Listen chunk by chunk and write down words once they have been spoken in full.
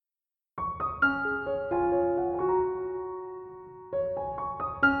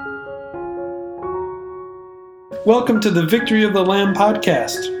Welcome to the Victory of the Lamb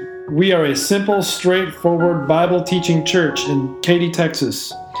podcast. We are a simple, straightforward Bible teaching church in Katy,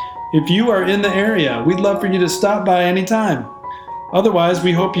 Texas. If you are in the area, we'd love for you to stop by anytime. Otherwise,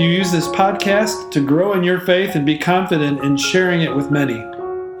 we hope you use this podcast to grow in your faith and be confident in sharing it with many.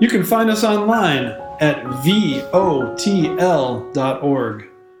 You can find us online at votl.org.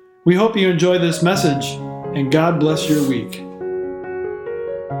 We hope you enjoy this message, and God bless your week.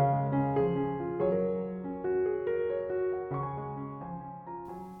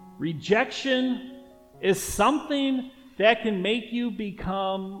 Rejection is something that can make you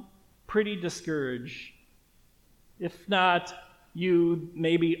become pretty discouraged. If not you,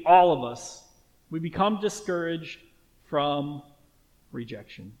 maybe all of us. We become discouraged from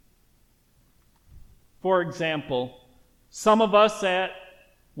rejection. For example, some of us at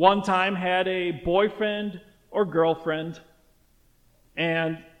one time had a boyfriend or girlfriend,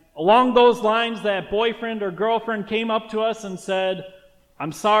 and along those lines, that boyfriend or girlfriend came up to us and said,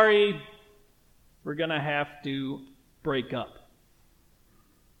 "I'm sorry, we're going to have to break up."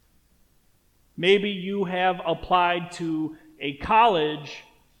 Maybe you have applied to a college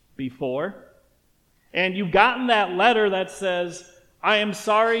before, and you've gotten that letter that says, "I am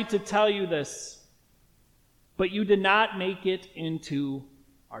sorry to tell you this, but you did not make it into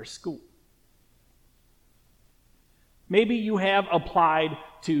our school." Maybe you have applied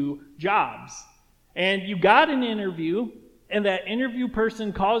to jobs, and you got an interview, and that interview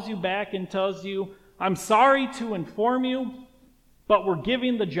person calls you back and tells you, "I'm sorry to inform you, but we're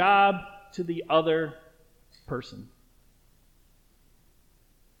giving the job to the other person."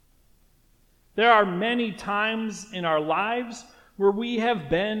 There are many times in our lives where we have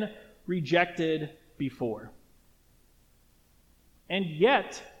been rejected before. And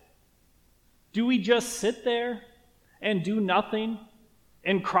yet, do we just sit there and do nothing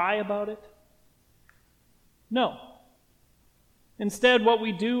and cry about it? No. Instead, what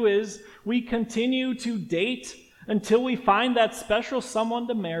we do is we continue to date until we find that special someone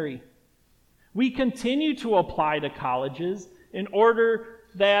to marry. We continue to apply to colleges in order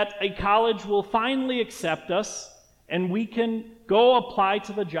that a college will finally accept us and we can go apply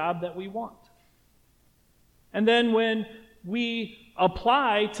to the job that we want. And then when we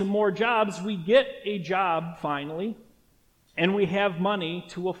apply to more jobs, we get a job finally, and we have money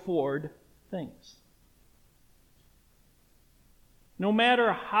to afford things. No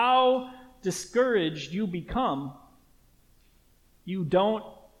matter how discouraged you become, you don't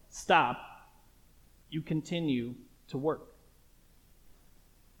stop. You continue to work.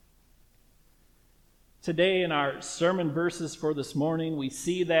 Today, in our sermon verses for this morning, we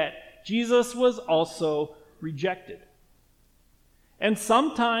see that Jesus was also rejected. And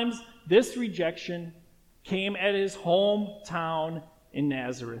sometimes this rejection came at his hometown in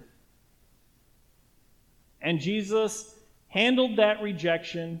Nazareth. And Jesus handled that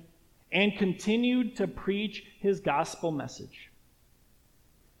rejection and continued to preach his gospel message.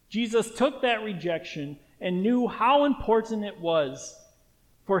 Jesus took that rejection and knew how important it was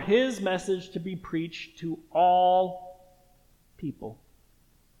for his message to be preached to all people.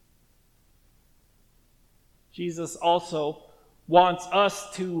 Jesus also wants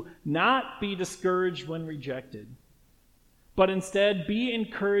us to not be discouraged when rejected, but instead be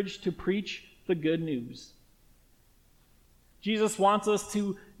encouraged to preach the good news. Jesus wants us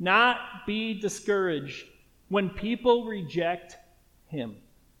to not be discouraged when people reject him.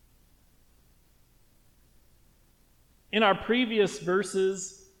 In our previous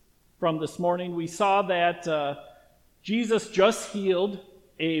verses from this morning, we saw that Jesus just healed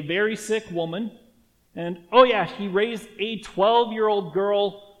a very sick woman, and he raised a 12-year-old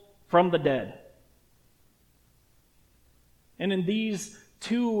girl from the dead. And in these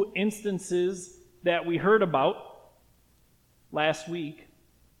two instances that we heard about last week,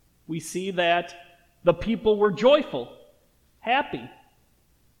 we see that the people were joyful, happy.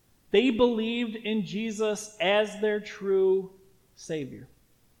 They believed in Jesus as their true Savior.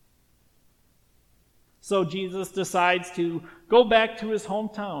 So Jesus decides to go back to his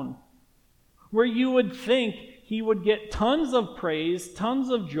hometown, where you would think he would get tons of praise, tons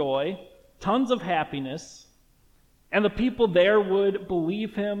of joy, tons of happiness, and the people there would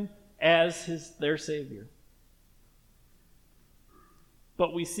believe him as their Savior.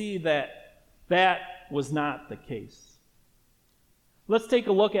 But we see that was not the case. Let's take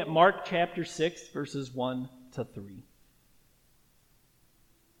a look at Mark chapter 6, verses 1 to 3.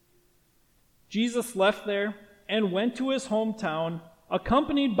 Jesus left there and went to his hometown,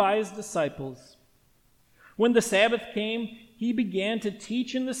 accompanied by his disciples. When the Sabbath came, he began to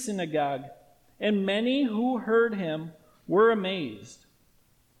teach in the synagogue, and many who heard him were amazed.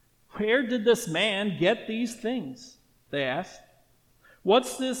 "Where did this man get these things?" they asked.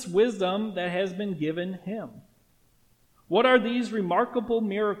 "What's this wisdom that has been given him? What are these remarkable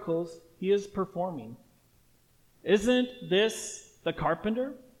miracles he is performing? Isn't this the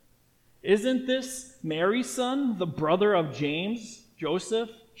carpenter? Isn't this Mary's son, the brother of James, Joseph,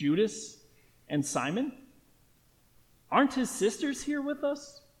 Judas, and Simon? Aren't his sisters here with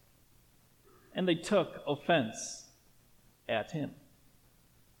us?" And they took offense at him.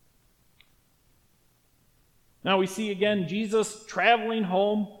 Now we see again Jesus traveling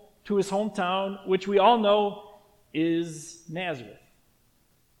home to his hometown, which we all know is Nazareth.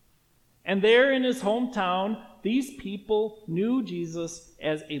 And there in his hometown, these people knew Jesus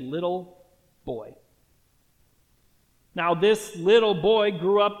as a little boy. Now this little boy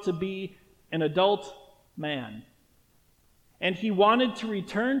grew up to be an adult man. And he wanted to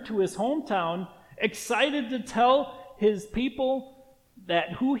return to his hometown, excited to tell his people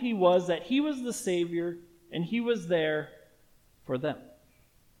that who he was, that he was the Savior, and he was there for them.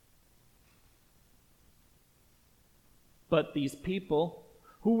 But these people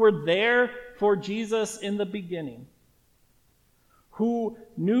who were there for Jesus in the beginning, who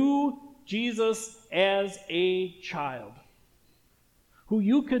knew Jesus as a child, who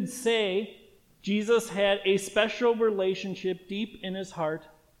you could say Jesus had a special relationship deep in his heart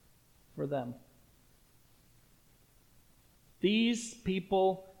for them. These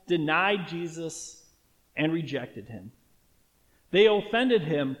people denied Jesus and rejected him. They offended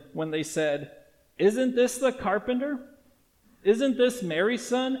him when they said, "Isn't this the carpenter? Isn't this Mary's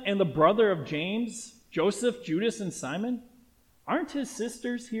son and the brother of James, Joseph, Judas, and Simon? Aren't his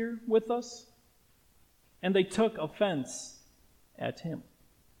sisters here with us?" And they took offense at him.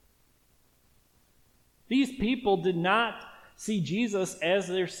 These people did not see Jesus as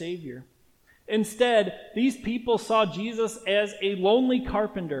their Savior. Instead, these people saw Jesus as a lonely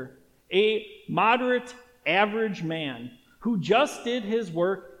carpenter, a moderate, average man who just did his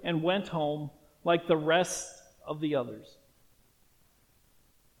work and went home like the rest of the others.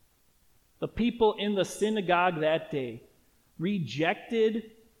 The people in the synagogue that day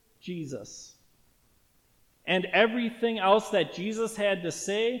rejected Jesus. And everything else that Jesus had to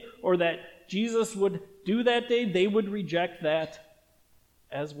say or that Jesus would do that day, they would reject that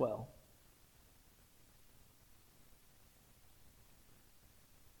as well.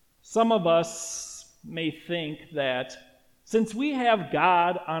 Some of us may think that since we have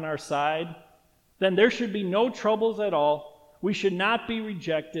God on our side, then there should be no troubles at all. We should not be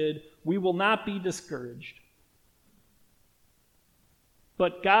rejected. We will not be discouraged.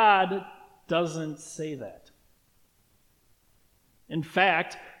 But God doesn't say that. In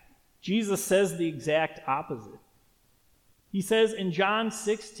fact, Jesus says the exact opposite. He says in John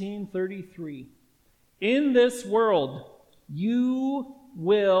 16:33, "In this world you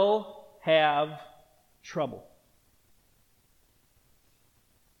will have trouble."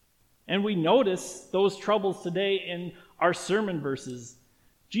 And we notice those troubles today in our sermon verses.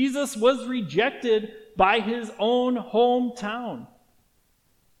 Jesus was rejected by his own hometown.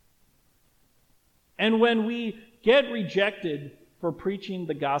 And when we get rejected for preaching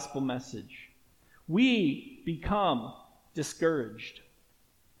the gospel message, we become discouraged.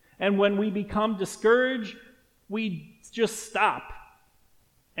 And when we become discouraged, we just stop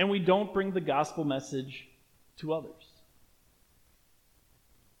and we don't bring the gospel message to others.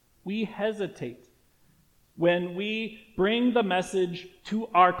 We hesitate when we bring the message to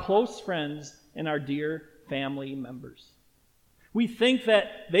our close friends and our dear family members. We think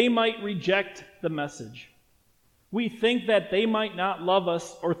that they might reject the message. We think that they might not love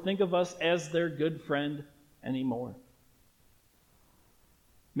us or think of us as their good friend anymore.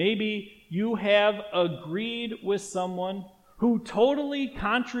 Maybe you have agreed with someone who totally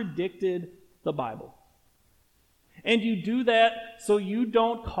contradicted the Bible. And you do that so you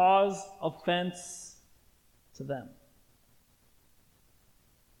don't cause offense to them.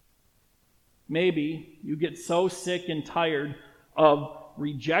 Maybe you get so sick and tired of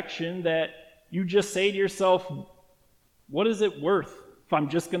rejection that you just say to yourself, "What is it worth if I'm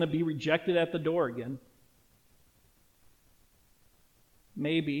just going to be rejected at the door again?"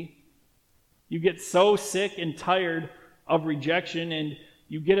 Maybe you get so sick and tired of rejection and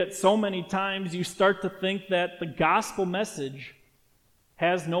you get it so many times you start to think that the gospel message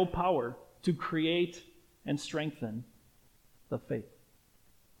has no power to create and strengthen the faith.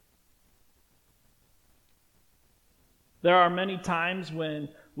 There are many times when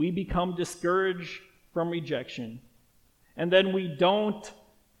we become discouraged from rejection, and then we don't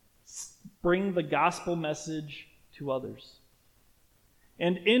bring the gospel message to others.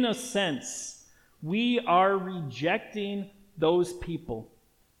 And in a sense, we are rejecting those people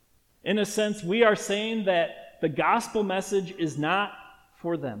In a sense, we are saying that the gospel message is not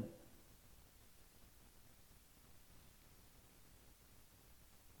for them.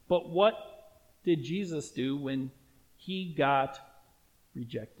 But what did Jesus do when he got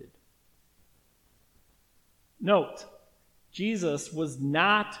rejected? Note, Jesus was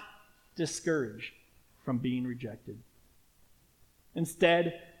not discouraged from being rejected.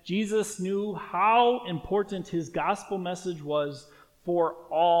 Instead, Jesus knew how important his gospel message was for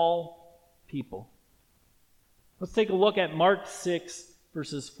all people. Let's take a look at Mark 6,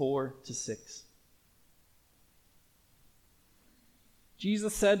 verses 4 to 6.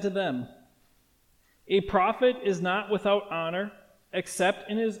 Jesus said to them, "A prophet is not without honor except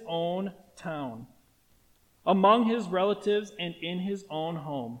in his own town, among his relatives, and in his own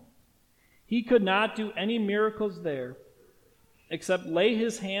home. He could not do any miracles there, except lay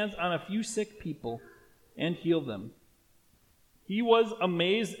his hands on a few sick people and heal them. He was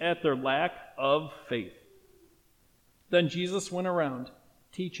amazed at their lack of faith. Then Jesus went around,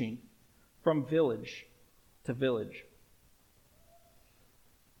 teaching from village to village."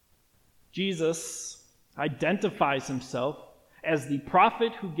 Jesus identifies himself as the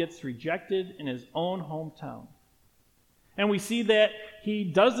prophet who gets rejected in his own hometown. And we see that he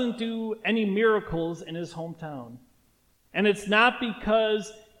doesn't do any miracles in his hometown. And it's not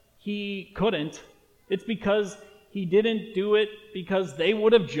because he couldn't. It's because he didn't do it because they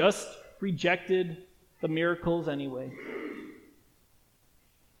would have just rejected the miracles anyway.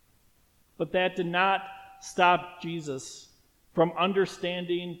 But that did not stop Jesus from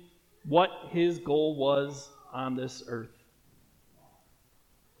understanding what his goal was on this earth.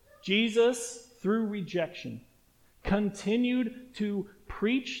 Jesus, through rejection, continued to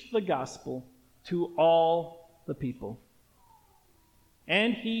preach the gospel to all the people.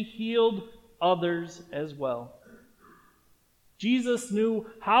 And he healed others as well. Jesus knew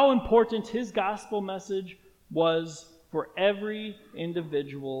how important his gospel message was for every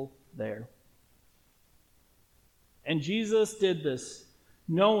individual there. And Jesus did this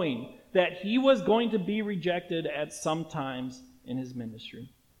knowing that he was going to be rejected at some times in his ministry.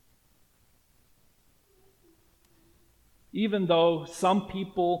 Even though some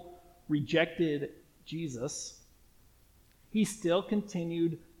people rejected Jesus, he still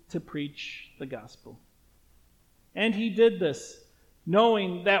continued to preach the gospel. And he did this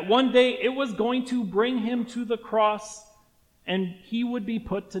knowing that one day it was going to bring him to the cross and he would be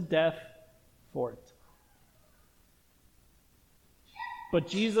put to death for it. But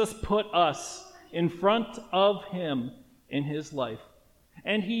Jesus put us in front of him in his life.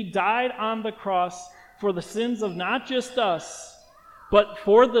 And he died on the cross for the sins of not just us, but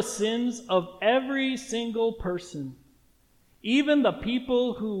for the sins of every single person. Even the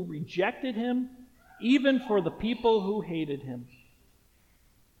people who rejected him, even for the people who hated him.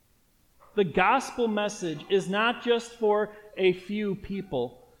 The gospel message is not just for a few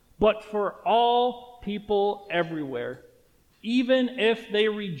people, but for all people everywhere, even if they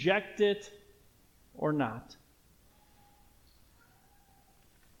reject it or not.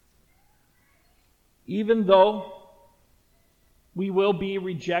 Even though we will be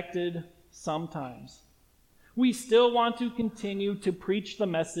rejected sometimes, we still want to continue to preach the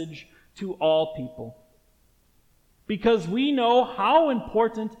message to all people, because we know how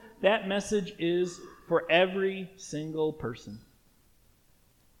important that message is for every single person.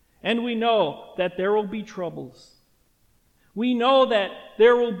 And we know that there will be troubles. We know that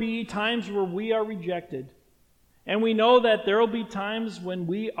there will be times where we are rejected. And we know that there will be times when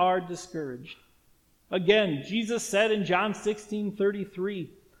we are discouraged. Again, Jesus said in John 16:33,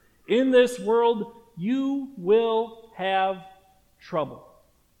 "In this world you will have trouble."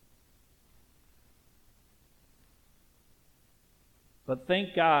 But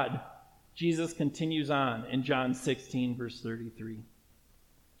thank God, Jesus continues on in John 16, verse 33.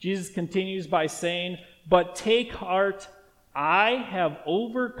 Jesus continues by saying, "But take heart, I have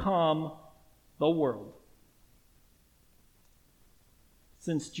overcome the world."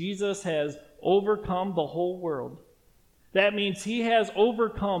 Since Jesus has overcome the whole world, that means he has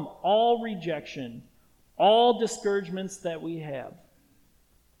overcome all rejection, all discouragements that we have.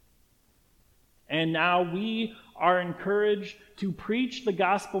 And now we are encouraged to preach the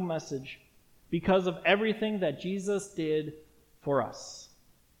gospel message because of everything that Jesus did for us.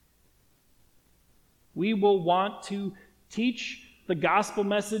 We will want to teach the gospel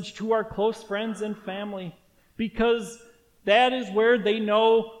message to our close friends and family because that is where they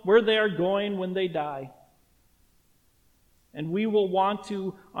know where they are going when they die. And we will want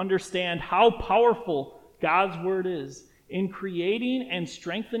to understand how powerful God's word is in creating and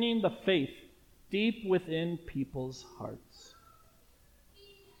strengthening the faith deep within people's hearts.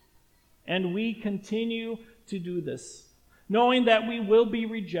 and we continue to do this, knowing that we will be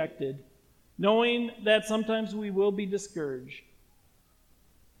rejected, knowing that sometimes we will be discouraged.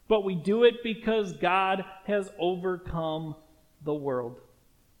 But we do it because God has overcome the world.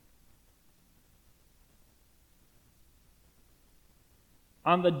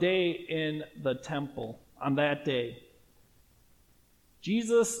 On the day in the temple, on that day,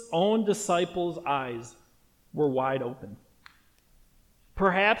 Jesus' own disciples' eyes were wide open.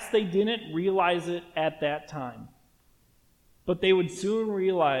 Perhaps they didn't realize it at that time, but they would soon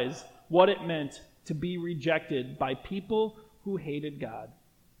realize what it meant to be rejected by people who hated God.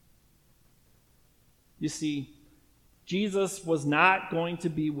 You see, Jesus was not going to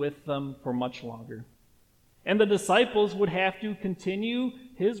be with them for much longer. And the disciples would have to continue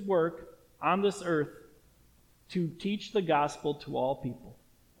his work on this earth to teach the gospel to all people.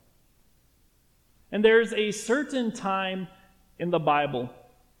 And there's a certain time in the Bible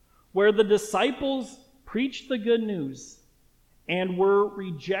where the disciples preached the good news and were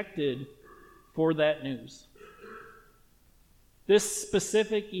rejected for that news. This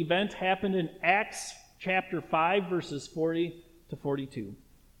specific event happened in Acts chapter 5, verses 40 to 42.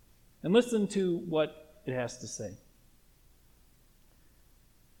 And listen to what it has to say.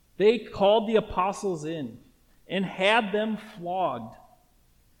 They called the apostles in and had them flogged.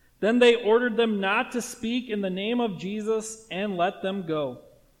 Then they ordered them not to speak in the name of Jesus and let them go.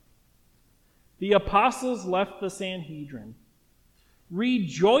 The apostles left the Sanhedrin,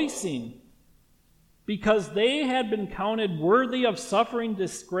 rejoicing because they had been counted worthy of suffering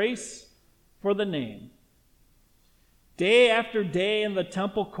disgrace for the name. Day after day in the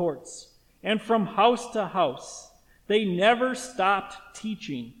temple courts and from house to house, they never stopped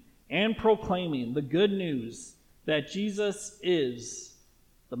teaching and proclaiming the good news that Jesus is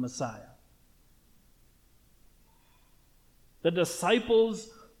the Messiah. The disciples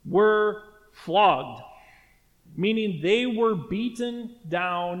were flogged, meaning they were beaten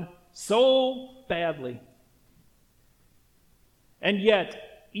down so badly. And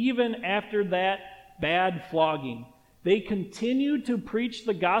yet, even after that bad flogging, they continued to preach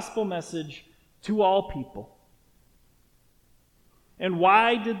the gospel message to all people. And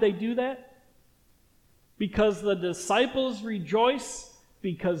why did they do that? Because the disciples rejoiced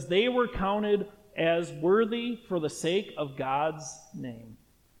because they were counted as worthy for the sake of God's name.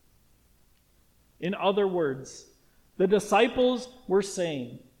 In other words, the disciples were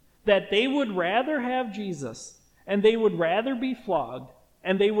saying that they would rather have Jesus, and they would rather be flogged,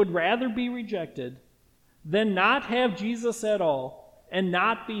 and they would rather be rejected than not have Jesus at all, and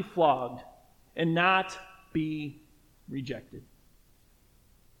not be flogged, and not be rejected.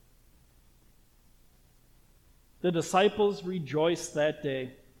 The disciples rejoiced that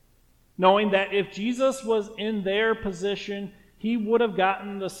day, knowing that if Jesus was in their position, he would have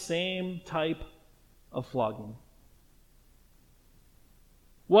gotten the same type of flogging.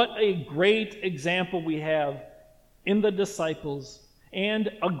 What a great example we have in the disciples,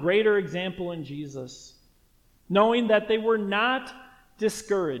 and a greater example in Jesus, knowing that they were not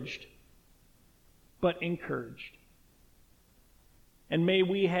discouraged, but encouraged. And may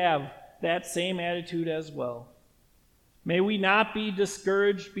we have that same attitude as well. May we not be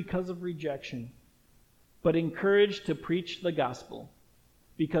discouraged because of rejection, but encouraged to preach the gospel,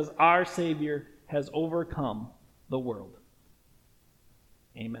 because our Savior has overcome the world.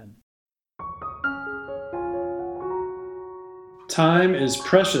 Amen. Time is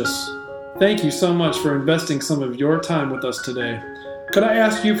precious. Thank you so much for investing some of your time with us today. Could I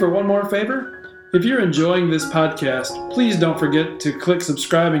ask you for one more favor? If you're enjoying this podcast, please don't forget to click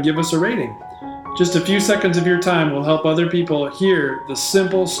subscribe and give us a rating. Just a few seconds of your time will help other people hear the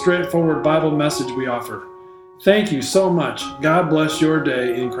simple, straightforward Bible message we offer. Thank you so much. God bless your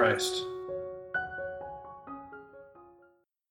day in Christ.